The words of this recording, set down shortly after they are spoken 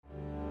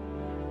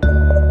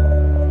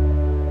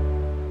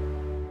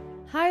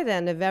Hi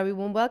then, a very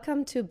warm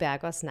welcome to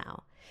Bergos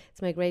Now.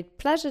 It's my great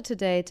pleasure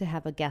today to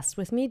have a guest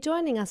with me.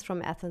 Joining us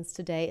from Athens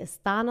today is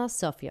Thanos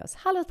Sofios.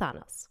 Hello,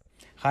 Thanos.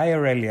 Hi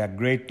Aurelia,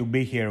 great to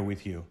be here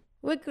with you.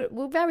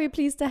 We're very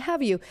pleased to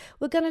have you.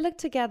 We're going to look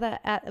together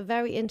at a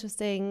very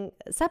interesting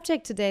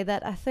subject today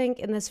that I think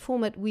in this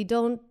format we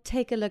don't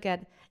take a look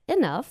at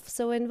enough.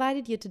 So I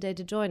invited you today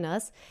to join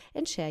us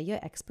and share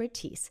your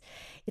expertise.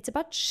 It's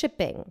about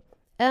shipping.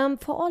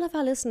 For all of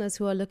our listeners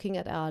who are looking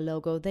at our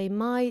logo, they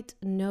might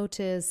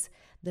notice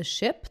the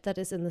ship that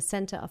is in the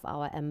center of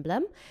our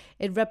emblem.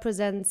 It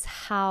represents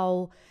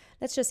how,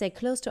 let's just say,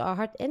 close to our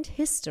heart and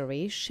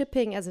history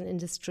shipping as an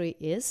industry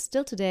is.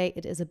 Still today,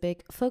 it is a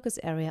big focus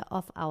area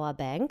of our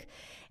bank.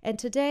 And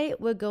today,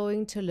 we're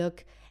going to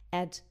look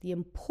at the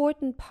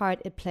important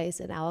part it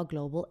plays in our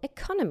global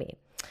economy.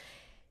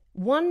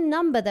 One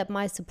number that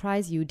might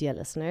surprise you, dear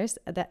listeners,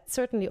 that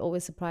certainly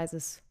always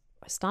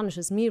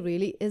astonishes me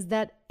really, is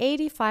that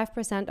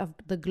 85% of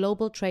the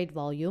global trade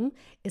volume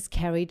is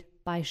carried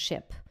by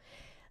ship.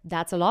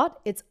 That's a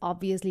lot. It's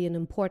obviously an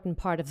important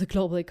part of the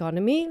global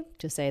economy,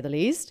 to say the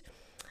least.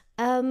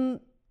 Thanos,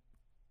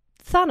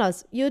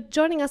 you're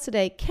joining us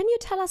today. Can you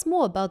tell us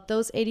more about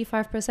those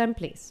 85%,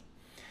 please?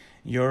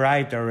 You're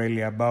right,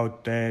 Aurelia,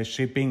 about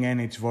shipping and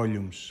its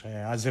volumes.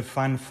 As a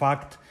fun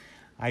fact,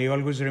 I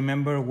always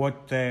remember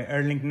what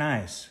Erling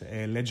Naes,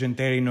 a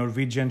legendary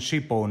Norwegian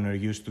ship owner,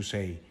 used to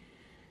say.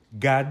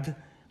 God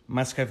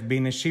must have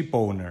been a ship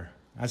owner,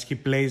 as he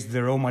placed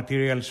the raw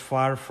materials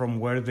far from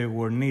where they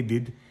were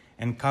needed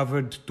and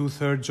covered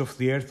 2/3 of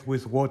the earth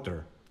with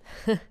water.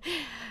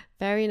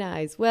 Very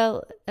nice.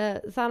 Well,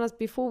 Thanos,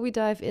 before we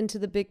dive into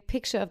the big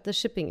picture of the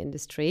shipping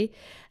industry,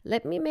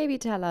 let me maybe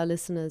tell our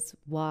listeners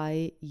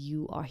why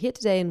you are here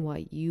today and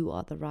why you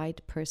are the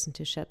right person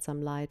to shed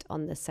some light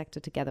on this sector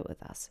together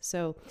with us.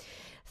 So,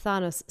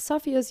 Thanos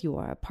Sofios, you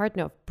are a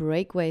partner of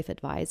Breakwave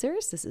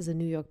Advisors. This is a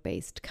New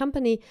York-based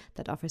company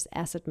that offers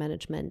asset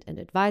management and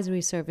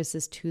advisory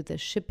services to the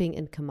shipping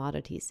and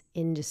commodities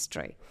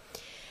industry.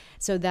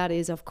 So that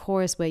is, of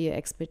course, where your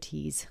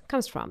expertise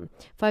comes from.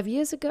 5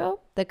 years ago,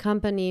 the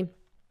company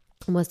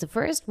was the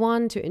first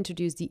one to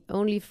introduce the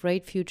only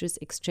freight futures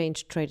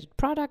exchange traded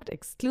product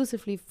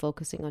exclusively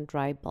focusing on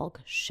dry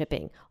bulk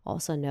shipping,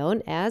 also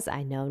known as,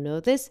 I now know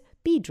this,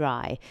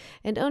 BDry.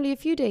 And only a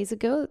few days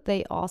ago,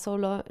 they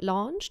also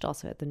launched,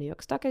 also at the New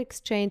York Stock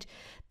Exchange,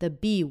 the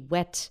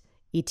BWET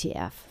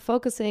ETF,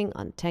 focusing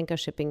on tanker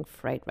shipping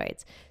freight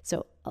rates.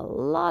 So a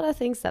lot of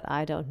things that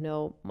I don't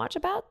know much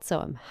about. So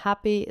I'm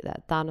happy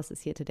that Thanos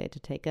is here today to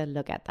take a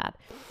look at that.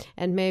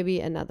 And maybe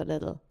another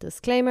little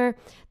disclaimer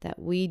that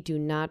we do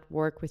not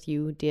work with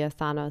you, dear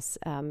Thanos.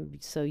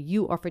 So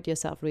you offered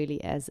yourself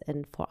really as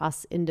an, for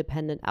us,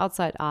 independent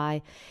outside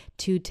eye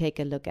to take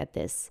a look at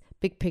this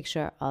big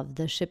picture of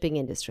the shipping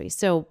industry.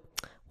 So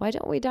why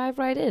don't we dive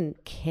right in?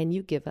 Can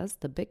you give us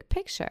the big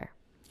picture?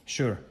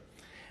 Sure.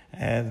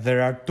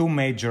 There are two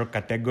major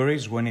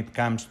categories when it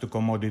comes to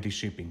commodity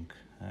shipping,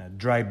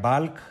 dry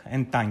bulk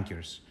and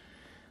tankers.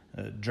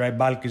 Dry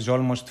bulk is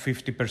almost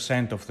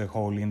 50% of the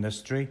whole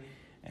industry,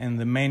 and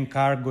the main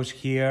cargoes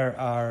here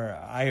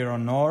are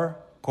iron ore,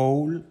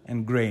 coal,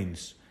 and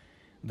grains.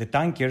 The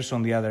tankers,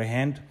 on the other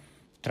hand,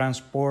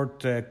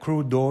 transport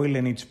crude oil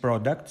and its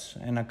products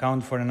and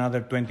account for another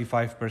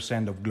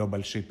 25% of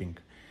global shipping.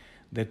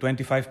 The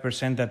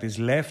 25% that is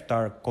left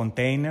are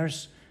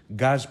containers,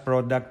 gas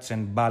products,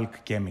 and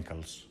bulk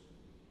chemicals.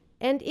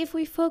 And if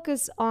we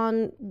focus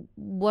on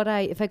what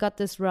if I got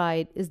this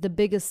right, is the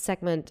biggest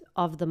segment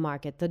of the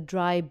market, the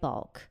dry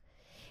bulk.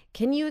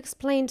 Can you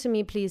explain to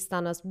me, please,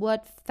 Thanos,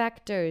 what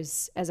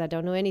factors, as I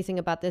don't know anything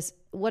about this,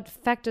 what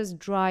factors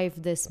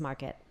drive this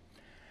market?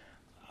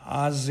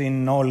 As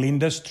in all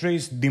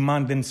industries,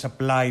 demand and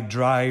supply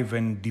drive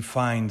and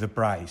define the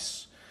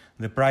price.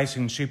 The price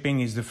in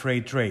shipping is the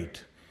freight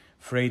rate.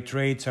 Freight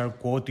rates are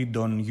quoted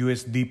on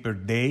USD per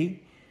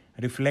day,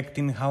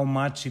 reflecting how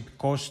much it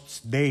costs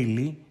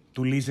daily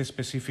to lease a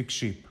specific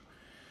ship.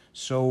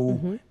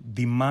 So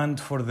demand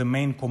for the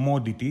main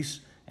commodities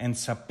and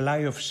supply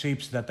of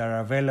ships that are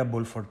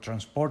available for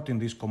transporting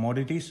these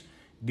commodities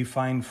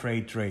define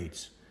freight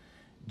rates.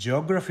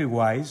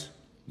 Geography-wise,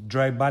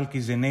 dry bulk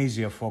is an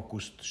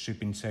Asia-focused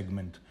shipping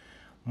segment,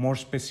 more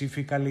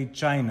specifically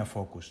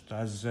China-focused,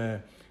 as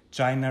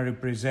China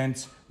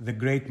represents the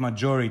great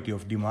majority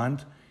of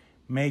demand,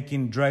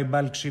 making dry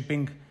bulk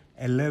shipping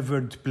a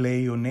levered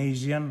play on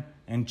Asian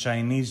and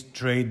Chinese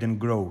trade and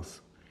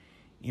growth.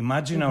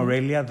 Imagine,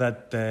 Aurelia,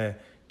 that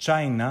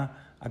China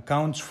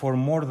accounts for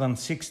more than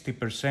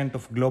 60%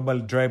 of global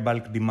dry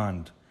bulk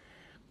demand.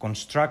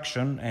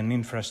 Construction and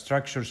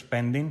infrastructure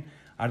spending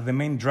are the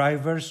main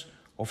drivers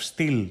of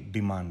steel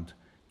demand.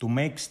 To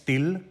make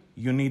steel,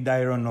 you need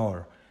iron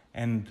ore,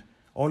 and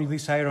all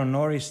this iron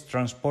ore is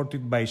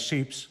transported by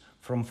ships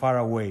from far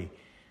away.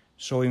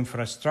 So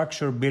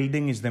infrastructure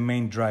building is the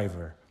main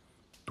driver.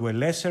 To a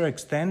lesser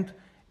extent,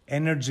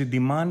 energy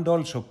demand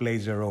also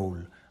plays a role,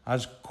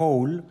 as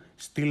coal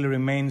still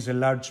remains a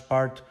large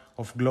part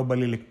of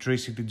global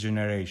electricity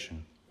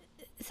generation.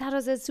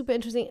 Thanos, that's super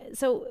interesting.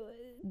 So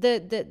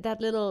that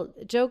little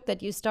joke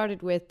that you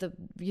started with,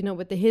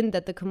 with the hint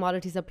that the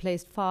commodities are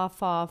placed far,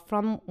 far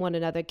from one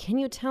another. Can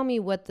you tell me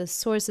what the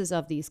sources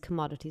of these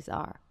commodities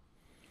are?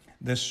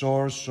 The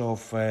source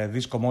of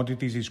these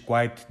commodities is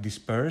quite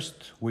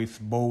dispersed, with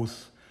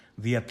both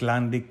the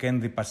Atlantic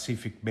and the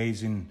Pacific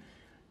basin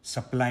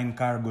supplying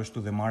cargoes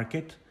to the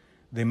market.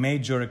 The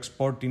major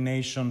exporting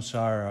nations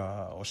are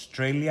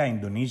Australia,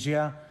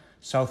 Indonesia,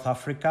 South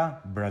Africa,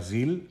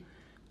 Brazil,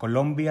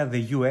 Colombia, the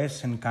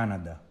US, and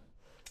Canada.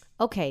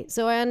 Okay,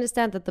 so I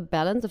understand that the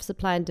balance of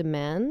supply and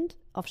demand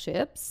of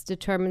ships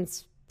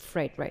determines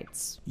freight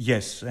rates.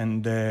 Yes,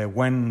 and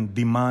when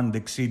demand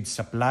exceeds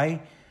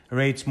supply,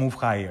 rates move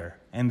higher,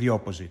 and the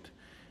opposite.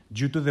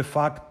 Due to the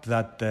fact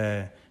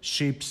that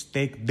ships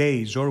take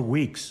days or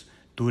weeks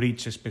to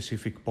reach a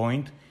specific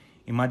point,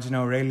 imagine,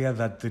 Aurelia,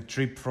 that the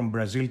trip from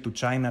Brazil to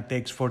China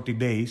takes 40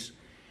 days.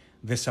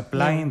 The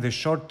supply in the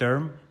short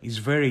term is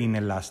very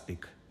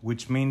inelastic,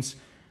 which means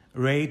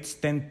rates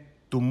tend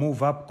to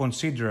move up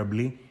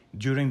considerably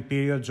during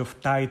periods of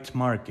tight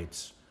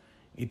markets.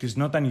 It is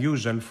not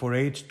unusual for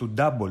rates to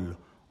double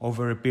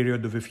over a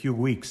period of a few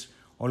weeks,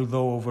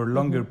 although over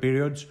longer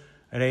periods,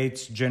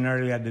 rates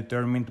generally are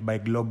determined by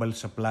global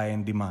supply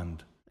and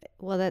demand.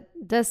 Well, that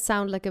does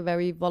sound like a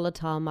very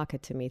volatile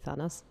market to me,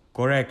 Thanos.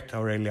 Correct,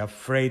 Aurelia.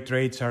 Freight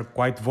rates are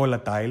quite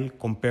volatile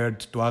compared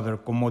to other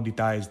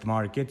commoditized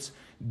markets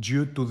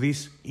due to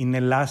this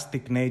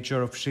inelastic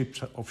nature of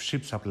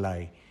ship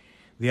supply.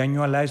 The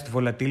annualized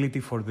volatility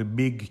for the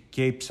big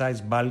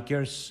Cape-size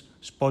bulkers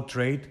spot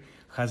rate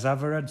has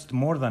averaged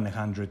more than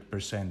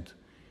 100%.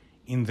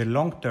 In the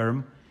long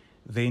term,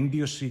 the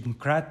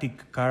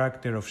idiosyncratic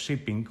character of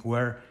shipping,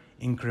 where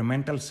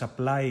incremental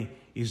supply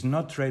is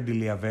not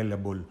readily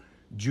available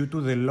due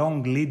to the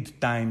long lead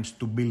times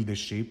to build a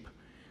ship,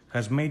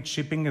 has made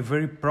shipping a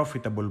very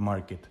profitable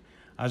market,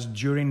 as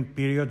during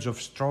periods of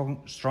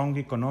strong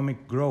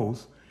economic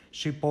growth,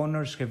 ship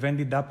owners have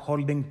ended up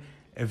holding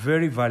a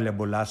very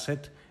valuable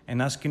asset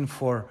and asking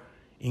for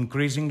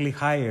increasingly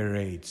higher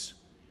rates.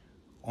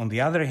 On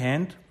the other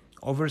hand,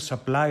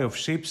 oversupply of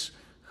ships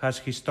has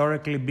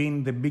historically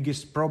been the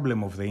biggest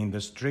problem of the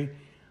industry,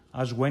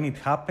 as when it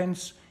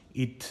happens,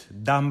 it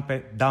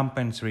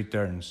dampens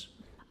returns.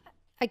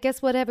 I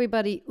guess what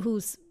everybody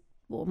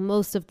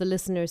most of the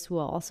listeners who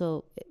are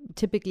also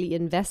typically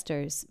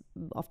investors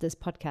of this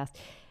podcast,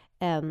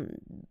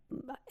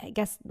 I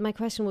guess my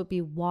question would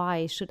be,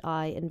 why should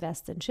I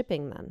invest in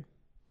shipping then?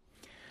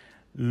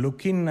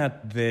 Looking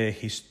at the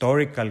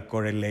historical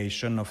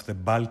correlation of the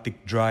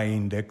Baltic Dry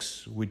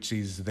Index, which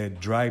is the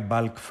dry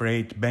bulk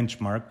freight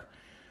benchmark,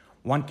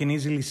 one can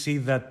easily see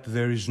that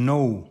there is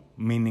no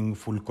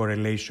meaningful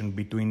correlation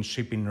between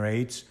shipping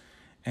rates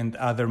and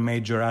other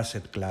major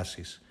asset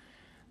classes.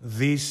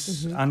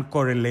 This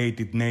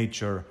uncorrelated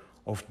nature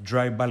of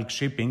dry bulk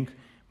shipping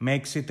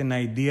makes it an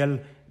ideal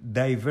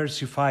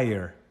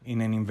diversifier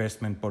in an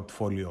investment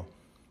portfolio.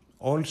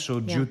 Also,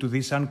 due to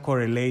this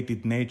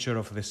uncorrelated nature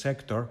of the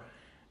sector,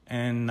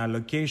 an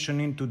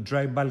allocation into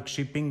dry bulk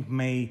shipping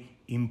may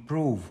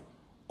improve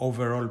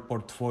overall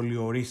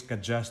portfolio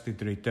risk-adjusted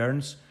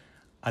returns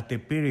at a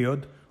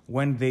period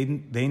when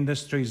the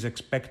industry is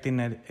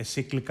expecting a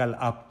cyclical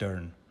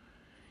upturn.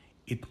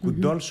 It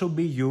could also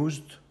be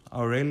used,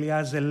 Aurelia,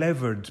 as a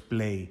leveraged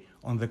play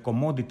on the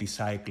commodity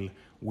cycle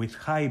with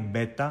high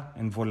beta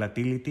and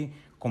volatility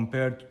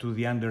compared to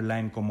the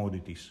underlying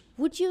commodities.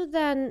 Would you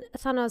then,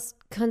 Thanos,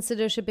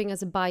 consider shipping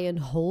as a buy and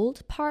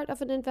hold part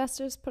of an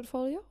investor's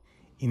portfolio?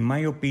 In my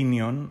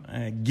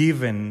opinion,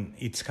 given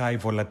its high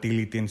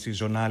volatility and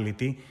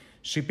seasonality,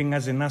 shipping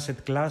as an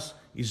asset class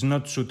is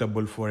not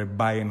suitable for a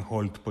buy and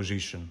hold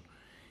position.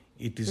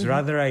 It is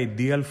rather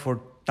ideal for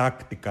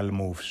tactical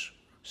moves.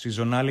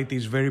 Seasonality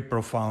is very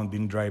profound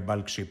in dry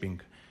bulk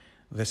shipping.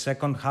 The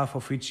second half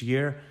of each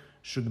year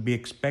should be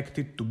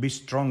expected to be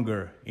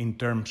stronger in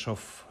terms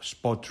of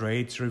spot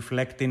rates,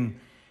 reflecting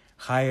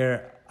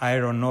higher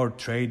iron ore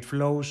trade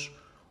flows,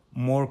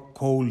 more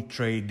coal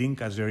trading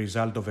as a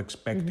result of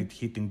expected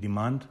hit in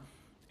demand,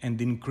 and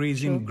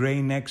increasing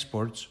grain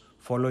exports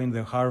following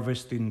the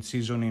harvesting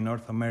season in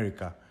North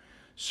America.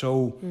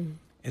 So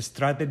a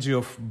strategy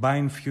of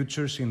buying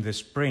futures in the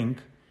spring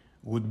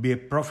would be a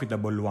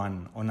profitable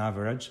one on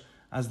average,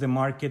 as the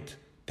market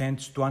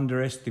tends to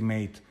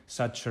underestimate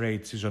such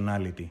rate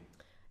seasonality.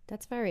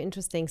 That's very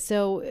interesting.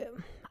 So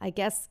I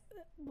guess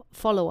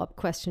follow-up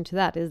question to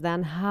that is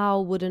then,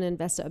 how would an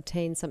investor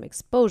obtain some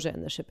exposure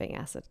in the shipping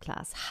asset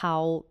class?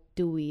 How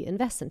do we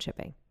invest in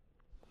shipping?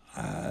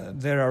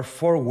 There are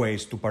 4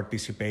 ways to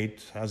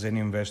participate as an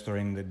investor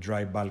in the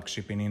dry bulk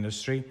shipping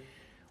industry.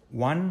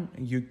 1,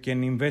 you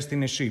can invest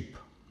in a ship.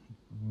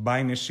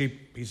 Buying a ship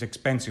is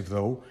expensive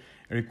though,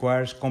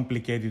 requires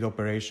complicated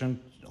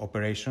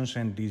operations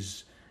and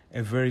is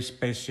a very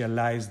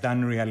specialized,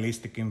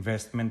 unrealistic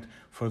investment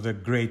for the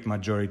great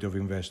majority of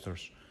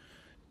investors.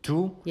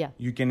 2,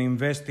 you can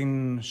invest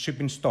in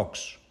shipping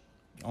stocks.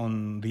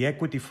 On the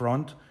equity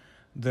front,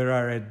 there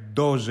are a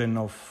dozen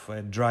of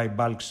dry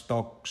bulk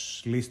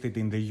stocks listed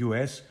in the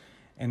US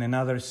and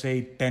another,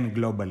 say, 10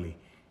 globally.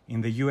 In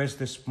the US,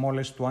 the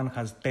smallest one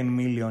has 10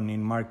 million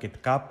in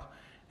market cap,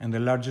 and the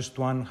largest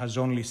one has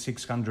only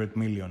 600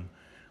 million.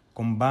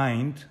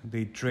 Combined,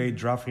 they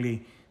trade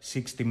roughly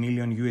 60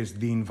 million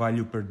USD in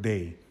value per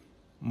day.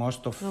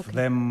 Most of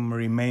them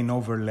remain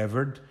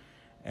over-levered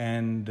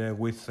and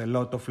with a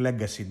lot of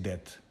legacy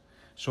debt.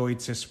 So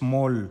it's a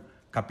small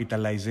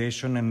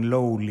capitalization and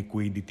low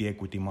liquidity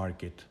equity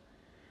market.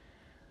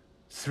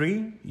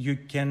 3, you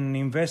can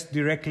invest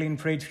directly in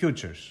freight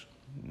futures.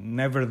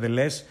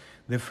 Nevertheless,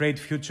 the freight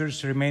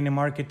futures remain a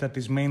market that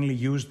is mainly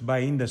used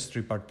by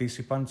industry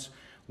participants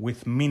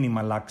with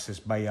minimal access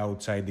by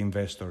outside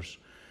investors.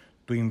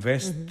 To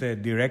invest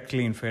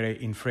directly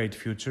in freight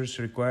futures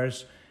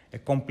requires a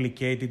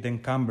complicated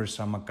and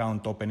cumbersome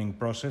account opening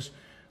process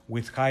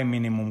with high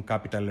minimum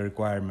capital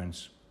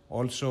requirements.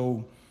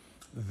 Also,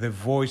 the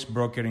voice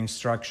brokering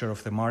structure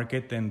of the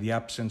market and the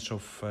absence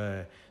of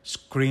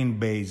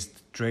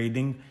screen-based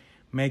trading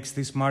makes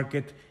this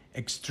market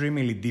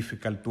extremely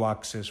difficult to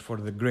access for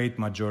the great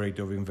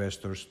majority of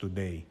investors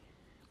today.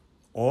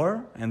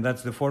 Or, and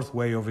that's the fourth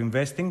way of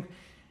investing,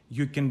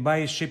 you can buy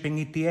a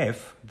shipping ETF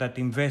that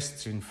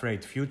invests in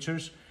freight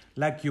futures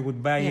like you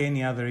would buy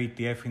any other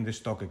ETF in the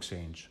stock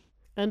exchange.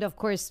 And of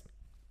course,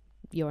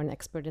 you're an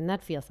expert in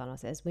that field,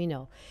 Thanos, as we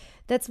know.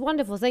 That's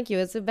wonderful. Thank you.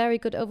 It's a very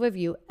good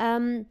overview.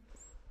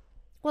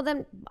 Well,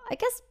 then, I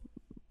guess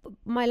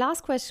my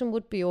last question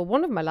would be, or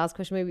one of my last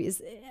questions maybe,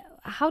 is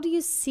how do you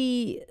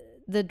see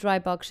the dry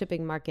bulk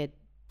shipping market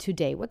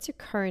today? What's your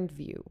current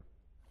view?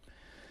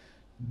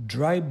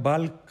 Dry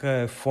bulk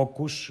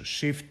focus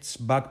shifts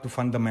back to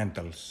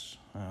fundamentals.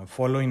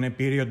 Following a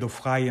period of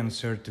high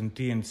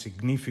uncertainty and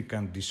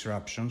significant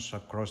disruptions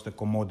across the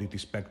commodity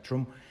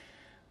spectrum,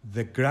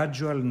 the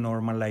gradual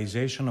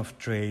normalization of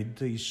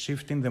trade is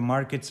shifting the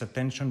market's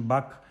attention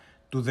back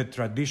to the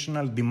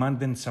traditional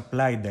demand and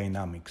supply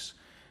dynamics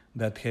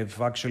that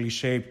have actually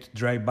shaped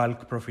dry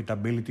bulk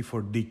profitability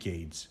for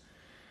decades.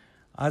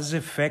 As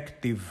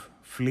effective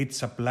fleet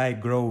supply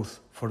growth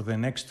for the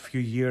next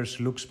few years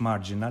looks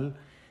marginal,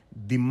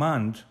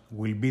 demand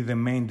will be the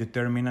main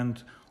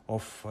determinant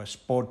of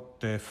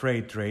spot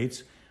freight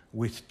rates,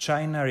 with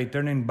China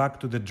returning back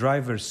to the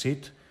driver's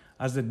seat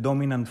as the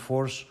dominant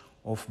force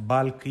of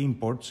bulk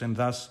imports and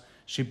thus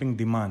shipping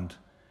demand.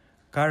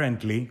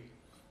 Currently,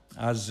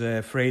 as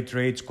freight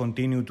rates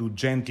continue to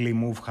gently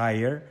move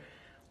higher,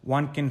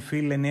 one can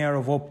feel an air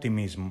of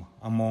optimism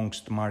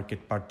amongst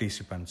market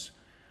participants.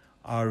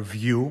 Our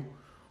view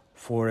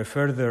for a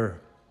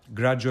further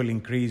gradual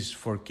increase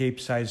for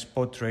Capesize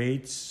spot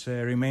rates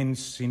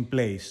remains in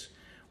place,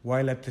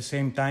 while at the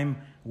same time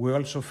we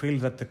also feel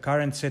that the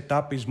current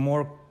setup is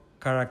more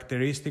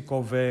characteristic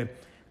of a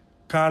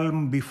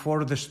calm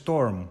before the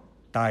storm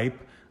type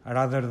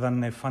rather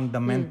than a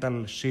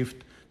fundamental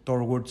shift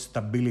towards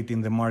stability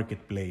in the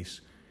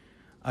marketplace.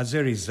 As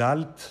a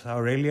result,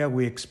 Aurelia,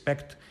 we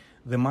expect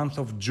the month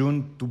of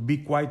June to be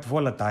quite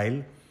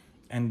volatile,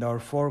 and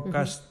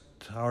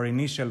our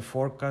initial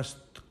forecast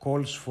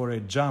calls for a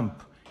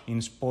jump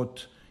in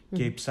spot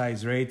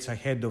Capesize rates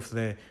ahead of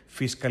the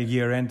fiscal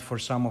year end for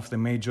some of the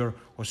major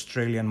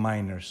Australian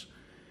miners.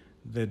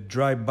 The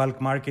dry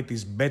bulk market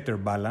is better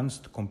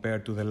balanced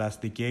compared to the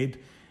last decade,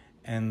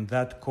 and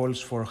that calls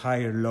for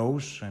higher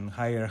lows and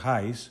higher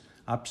highs,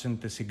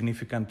 absent a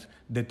significant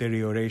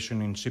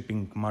deterioration in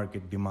shipping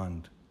market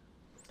demand.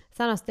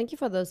 Thanos, thank you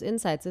for those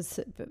insights. It's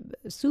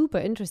super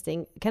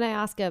interesting. Can I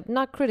ask a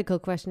not critical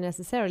question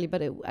necessarily,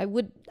 but I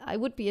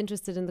would be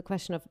interested in the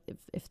question of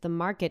if the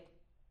market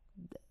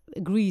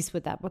agrees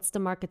with that. What's the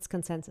market's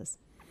consensus?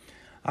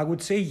 I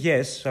would say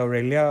yes,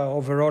 Aurelia.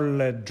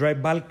 Overall, dry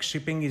bulk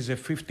shipping is a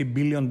 $50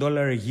 billion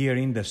a year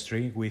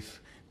industry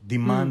with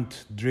demand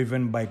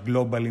driven by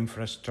global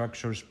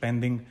infrastructure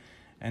spending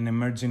and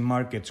emerging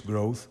markets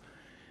growth.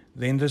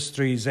 The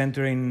industry is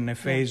entering a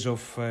phase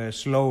of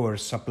slower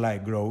supply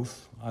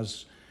growth,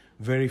 as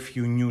very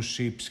few new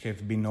ships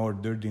have been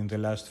ordered in the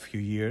last few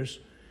years.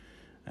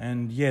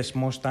 And yes,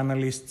 most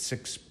analysts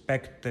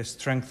expect a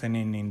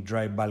strengthening in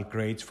dry bulk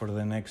rates for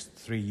the next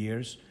 3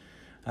 years,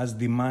 as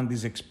demand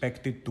is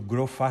expected to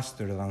grow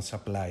faster than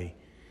supply.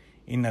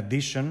 In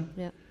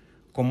addition,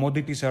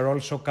 commodities are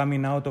also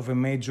coming out of a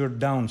major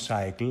down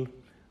cycle,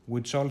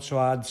 which also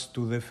adds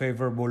to the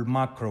favorable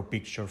macro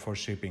picture for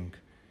shipping.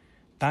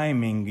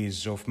 Timing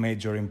is of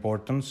major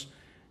importance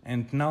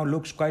and now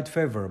looks quite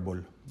favorable,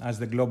 as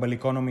the global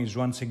economy is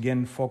once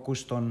again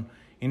focused on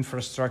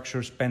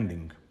infrastructure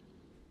spending.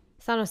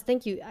 Thanos,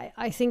 thank you.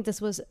 I think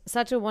this was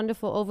such a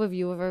wonderful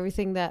overview of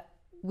everything that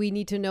we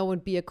need to know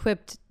and be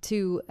equipped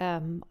to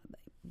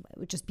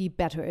just be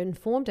better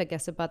informed, I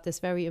guess, about this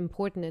very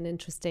important and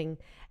interesting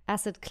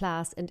asset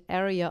class and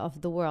area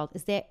of the world.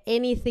 Is there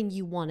anything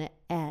you want to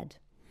add?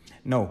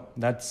 No,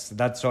 that's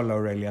all,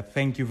 Aurelia.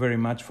 Thank you very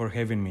much for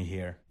having me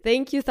here.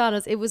 Thank you,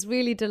 Thanos. It was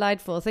really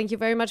delightful. Thank you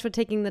very much for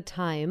taking the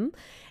time.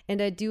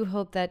 And I do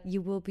hope that you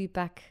will be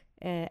back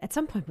at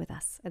some point with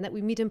us, and that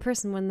we meet in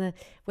person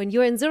when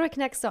you're in Zurich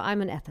next door,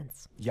 I'm in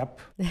Athens. Yep.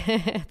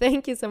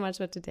 Thank you so much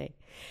for today.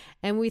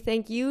 And we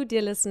thank you,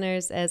 dear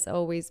listeners, as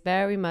always,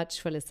 very much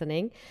for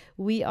listening.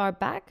 We are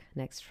back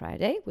next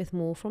Friday with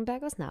more from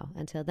Berghaus Now.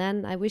 Until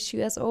then, I wish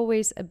you, as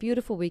always, a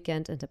beautiful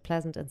weekend and a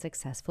pleasant and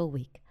successful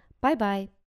week. Bye-bye.